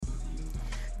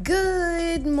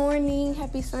Good morning.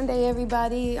 Happy Sunday,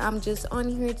 everybody. I'm just on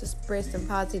here to spread some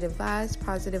positive vibes,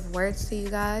 positive words to you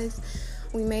guys.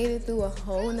 We made it through a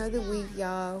whole nother week,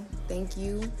 y'all. Thank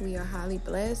you. We are highly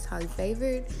blessed, highly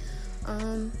favored.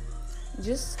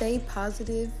 Just stay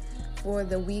positive for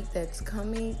the week that's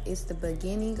coming. It's the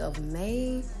beginning of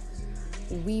May.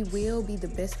 We will be the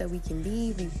best that we can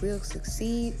be. We will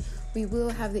succeed. We will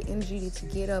have the energy to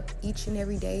get up each and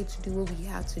every day to do what we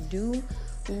have to do.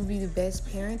 We will be the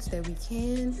best parents that we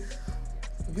can.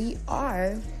 We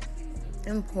are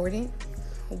important.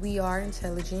 We are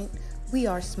intelligent. We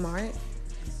are smart.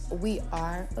 We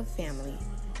are a family.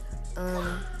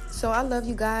 So I love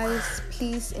you guys.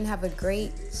 Peace and have a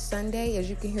great Sunday. As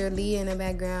you can hear Leah in the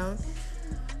background.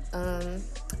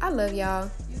 I love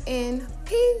y'all. And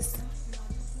peace.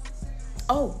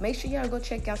 Oh, make sure y'all go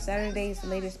check out Saturday's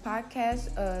latest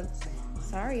podcast.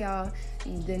 Sorry, y'all.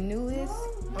 The newest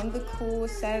on the cool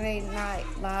Saturday Night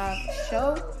Live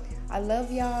show. I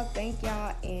love y'all. Thank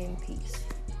y'all and peace.